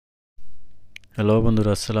Hello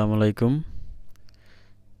বন্ধুরা, আসসালামু আলাইকুম।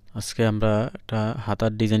 আজকে আমরা একটা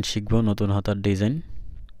হাতার ডিজাইন শিখব, নতুন হাতার ডিজাইন।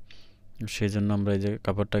 সেই জন্য আমরা এই যে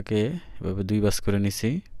কাপড়টাকে এভাবে দুই ভাঁজ করে নিছি।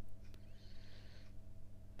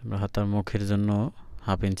 আমরা হাতার মুখের জন্য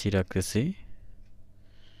হাফ ইঞ্চি রাখতেছি।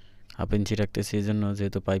 এই জন্য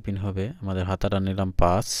যেহেতু পাইপিং হবে, আমাদের হাতাটা নিলাম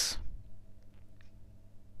 5।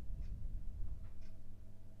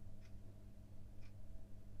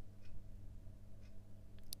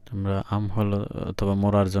 আমরা আমহোল অথবা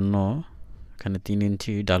মোড়ার জন্য এখানে 3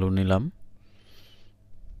 ইঞ্চি ডালু নিলাম।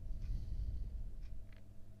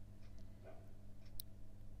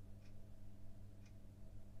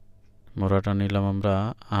 মোড়াটা নিলাম আমরা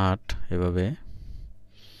 8 এভাবে।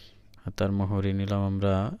 হাতার মোহরি নিলাম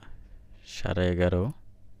আমরা 11.5।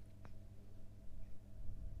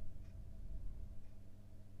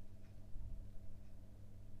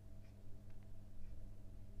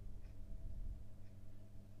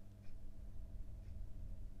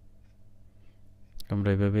 আমরা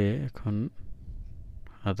এভাবে এখন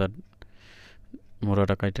হাতার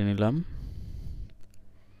মোড়াটা কেটে নিলাম।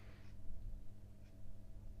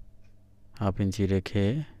 হাফ ইঞ্চি রেখে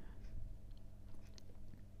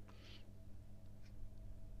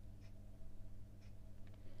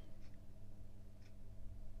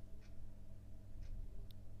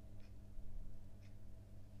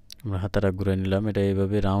আমরা হাতাটা ঘুরে নিলাম। এটা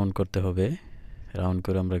এইভাবে রাউন্ড করতে হবে। রাউন্ড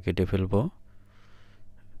করে আমরা কেটে ফেলবো।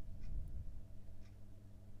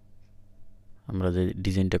 আমরা যে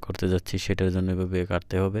ডিজাইনটা করতে যাচ্ছি সেটার জন্য এভাবে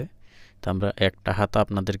কাটতে হবে। তো আমরা একটা হাতা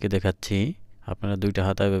আপনাদেরকে দেখাচ্ছি, আপনারা দুইটা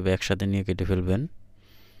হাতা এভাবে একসাথে নিয়ে কেটে ফেলবেন।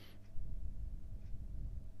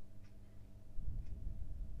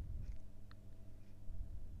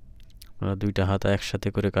 আপনারা দুইটা হাতা একসাথে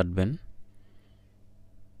করে কাটবেন।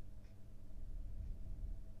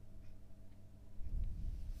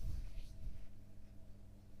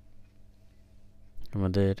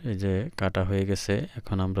 আমাদের এই যে কাটা হয়ে গেছে,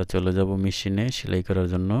 এখন আমরা চলে যাব মেশিনে সেলাই করার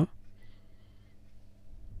জন্য।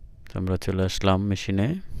 আমরা চলে আসলাম মেশিনে।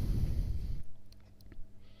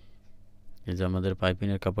 এই যে আমাদের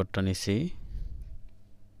পাইপিংয়ের কাপড়টা নিছি।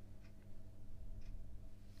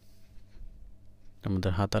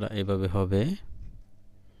 আমাদের হাতাটা এভাবে হবে,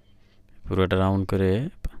 পুরোটা রাউন্ড করে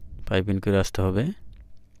পাইপিং করে আসতে হবে।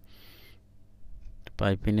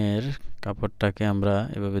 পাইপিংয়ের কাপড়টাকে আমরা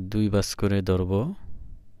এভাবে দুই ভাঁজ করে ধরবো,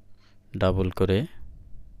 ডাবল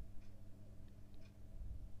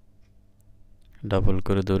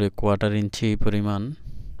করে ধরে 1/4 ইঞ্চি পরিমাণ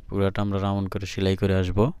পুরোটা আমরা রাউন্ড করে সেলাই করে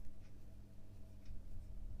আসব।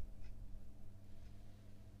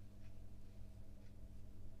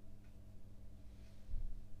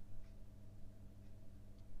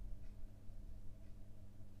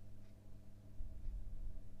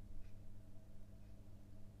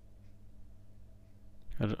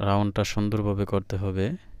 রাউন্ডটা সুন্দরভাবে করতে হবে,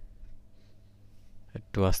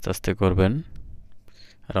 একটু আস্তে আস্তে করবেন।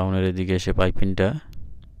 রাউন্ডের এদিকে এসে পাইপিংটা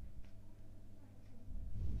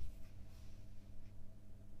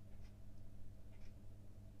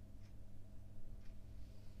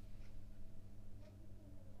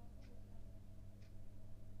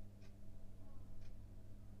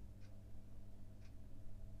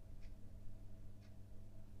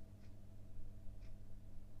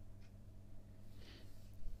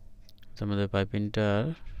আমাদের পাইপিংটার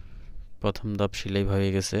প্রথম ধাপ সেলাই হয়ে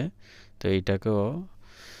গেছে। তো এইটাকেও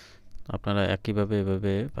আপনারা একইভাবে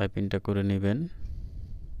এভাবে পাইপিংটা করে নেবেন,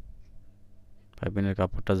 পাইপিংয়ের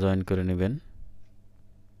কাপড়টা জয়েন করে নেবেন।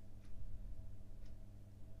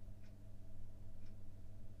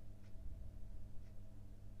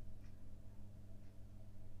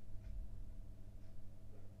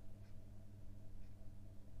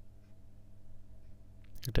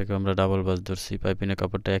 এটাকে আমরা ডাবল ভাঁজ ধরছি, পাইপিংয়ের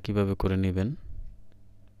কাপড়টা একইভাবে করে নেবেন।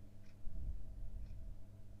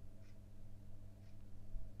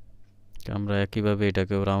 আমরা একইভাবে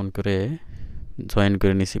এটাকেও রাউন্ড করে জয়েন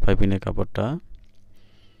করে নিছি পাইপিংয়ের কাপড়টা।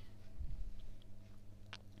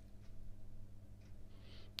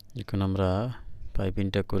 এখন আমরা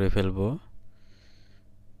পাইপিংটা করে ফেলবো।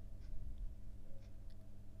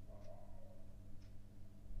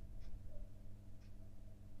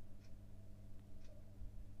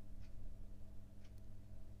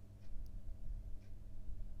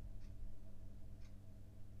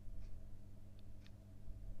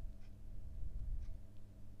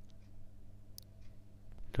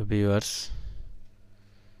 তো ভিউয়ার্স,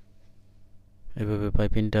 এভাবে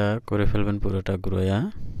পাইপিংটা করে ফেলবেন পুরোটা ঘুরাইয়া।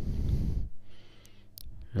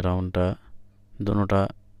 রাউন্ডটা দোনোটা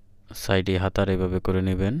সাইডে হাতার এভাবে করে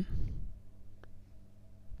নেবেন।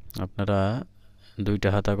 আপনারা দুইটা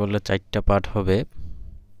হাতা করলে 4টা পার্ট হবে।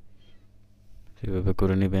 এভাবে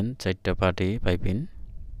করে নেবেন 4টা পার্টই পাইপিং।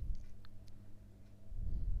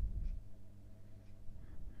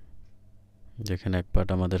 যেখানে এক পার্ট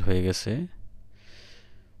আমাদের হয়ে গেছে,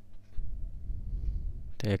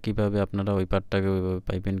 তো একইভাবে আপনারা ওই পার্টটাকে ওইভাবে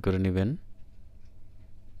পাইপিং করে নেবেন।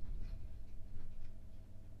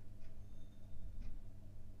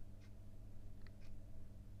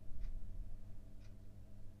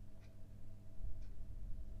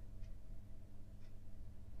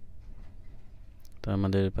 তো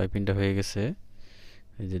আমাদের পাইপিংটা হয়ে গেছে।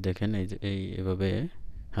 এই যে দেখেন, এই যে এভাবে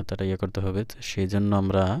হাতাটা ইয়ে করতে হবে। তো সেই জন্য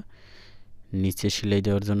আমরা নিচে সেলাই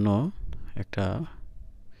দেওয়ার জন্য একটা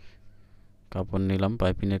কাপড় নিলাম,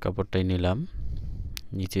 পাইপিংয়ের কাপড়টাই নিলাম।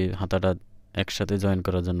 নিচে হাতাটা একসাথে জয়েন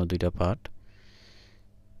করার জন্য 2টা পার্ট,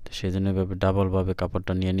 তো সেই জন্য এভাবে ডাবলভাবে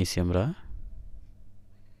কাপড়টা নিয়ে নিছি আমরা।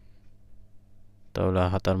 তাহলে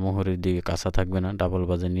হাতার মোহরের দিকে কাঁচা থাকবে না, ডাবল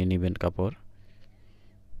বাজে নিয়ে নেবেন কাপড়।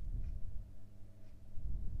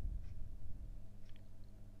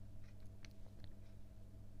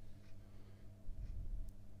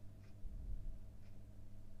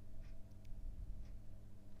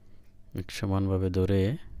 সমানভাবে ধরে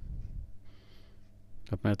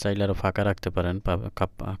আপনারা চাইলে আরও ফাঁকা রাখতে পারেন।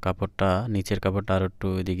 কাপড়টা, নিচের কাপড়টা আরও একটু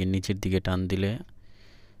এদিকে নিচের দিকে টান দিলে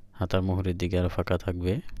হাতার মোহরের দিকে আরও ফাঁকা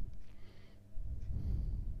থাকবে।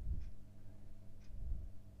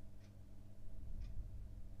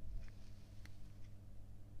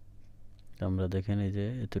 আমরা দেখেন এই যে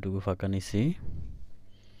এতটুকু ফাঁকা নিছি,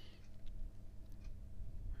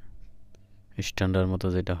 স্ট্যান্ডার্ড মতো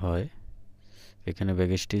যেটা হয়। এখানে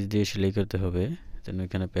ব্যাক স্টিচ দিয়ে সেলাই করতে হবে যেন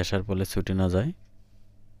এখানে প্রেসার পড়লে ছুটে না যায়।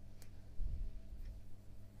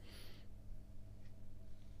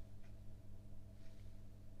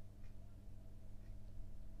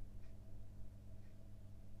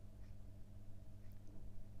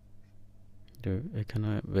 এখানে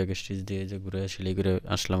ব্যাক স্টিচ দিয়ে যে ঘুরে সেলাই করে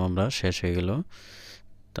আসলাম আমরা, শেষ হয়ে গেল।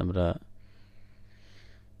 তো আমরা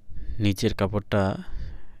নিচের কাপড়টা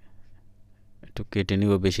একটু কেটে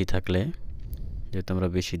নিব বেশি থাকলে, যেহেতু আমরা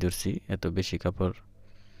বেশি ধরছি, এত বেশি কাপড়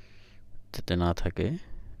যাতে না থাকে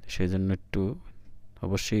সেই জন্য একটু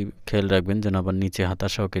অবশ্যই খেয়াল রাখবেন যেন আবার নিচে হাতা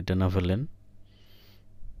সহ কেটে না ফেলেন।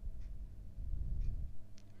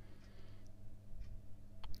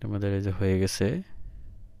 আমাদের এই যে হয়ে গেছে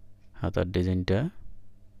হাতার ডিজাইনটা,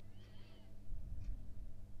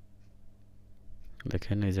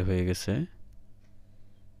 দেখেন এই যে হয়ে গেছে।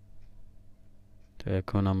 তো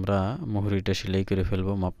এখন আমরা মুহুরিটা সেলাই করে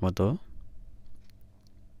ফেলবো মাপ মতো।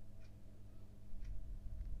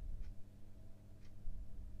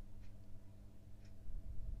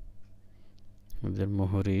 আমাদের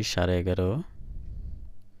মুহুরি 11.5,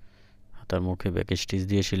 হাতার মুখে ব্যাক স্টিচ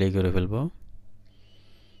দিয়ে সেলাই করে ফেলবো।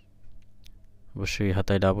 অবশ্যই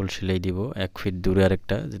হাতায় ডাবল সেলাই দিব, 1 ফিট দূরে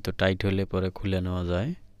আরেকটা, যেহেতু টাইট হলে পরে খুলে নেওয়া যায়।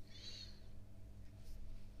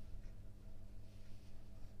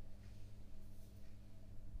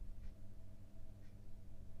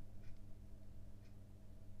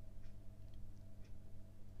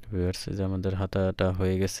 ভিউয়ার্স, যে আমাদের হাতাটা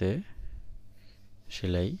হয়ে গেছে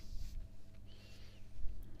সেলাই।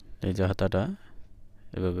 এই যে হাতাটা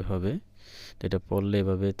এভাবে হবে, তো এটা পরলে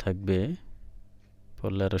এভাবে থাকবে,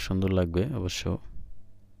 পরলে আরো সুন্দর লাগবে অবশ্য।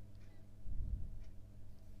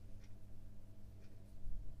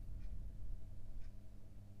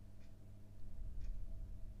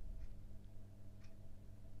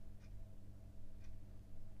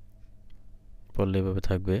 পরলে এভাবে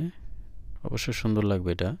থাকবে, অবশ্য সুন্দর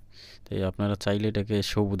লাগবে এটা। তাই আপনারা চাইলে এটাকে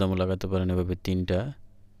সবুদামও লাগাতে পারেন, এভাবে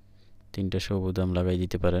তিনটা সবুদাম লাগাই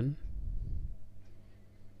দিতে পারেন।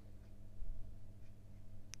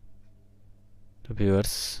 তো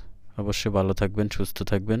ভিউয়ার্স, অবশ্যই ভালো থাকবেন, সুস্থ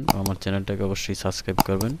থাকবেন, আমার চ্যানেলটাকে অবশ্যই সাবস্ক্রাইব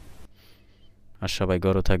করবেন, আর সবাই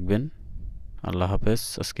ঘরে থাকবেন। আল্লাহ হাফেজ।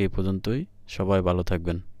 আজকে এই পর্যন্তই, সবাই ভালো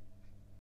থাকবেন।